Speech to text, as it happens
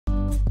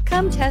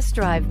Come test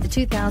drive the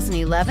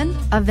 2011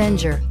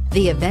 Avenger.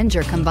 The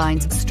Avenger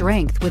combines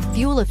strength with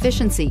fuel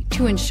efficiency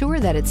to ensure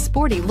that its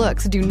sporty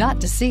looks do not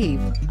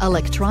deceive.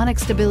 Electronic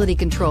stability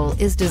control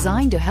is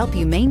designed to help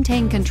you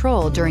maintain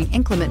control during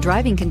inclement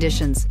driving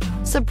conditions.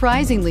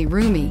 Surprisingly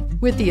roomy,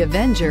 with the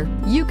Avenger,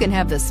 you can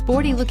have the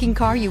sporty-looking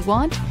car you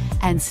want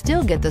and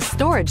still get the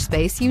storage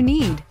space you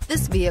need.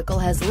 This vehicle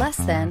has less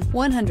than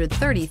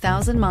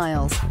 130,000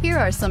 miles. Here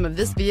are some of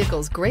this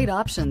vehicle's great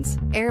options: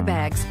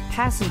 airbags,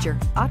 passenger,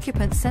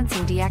 occupant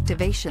sensing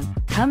deactivation.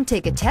 Come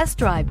take a test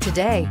drive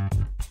today.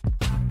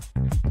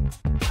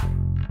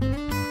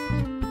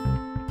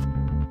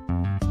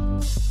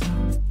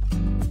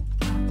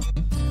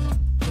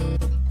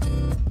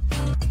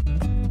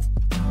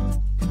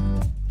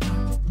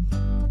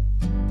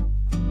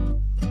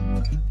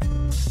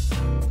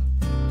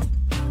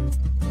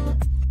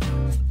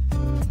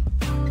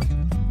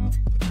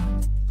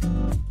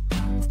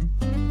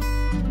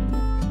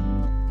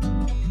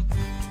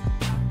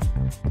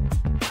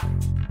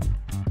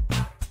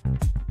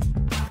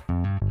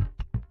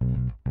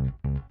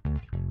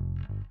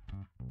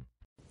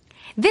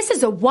 This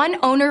is a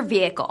one-owner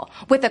vehicle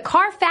with a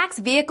CARFAX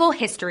Vehicle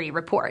History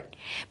Report.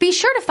 Be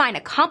sure to find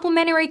a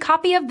complimentary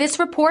copy of this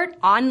report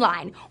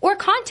online or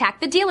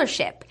contact the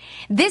dealership.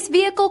 This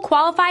vehicle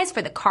qualifies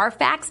for the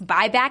CARFAX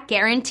Buyback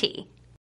Guarantee.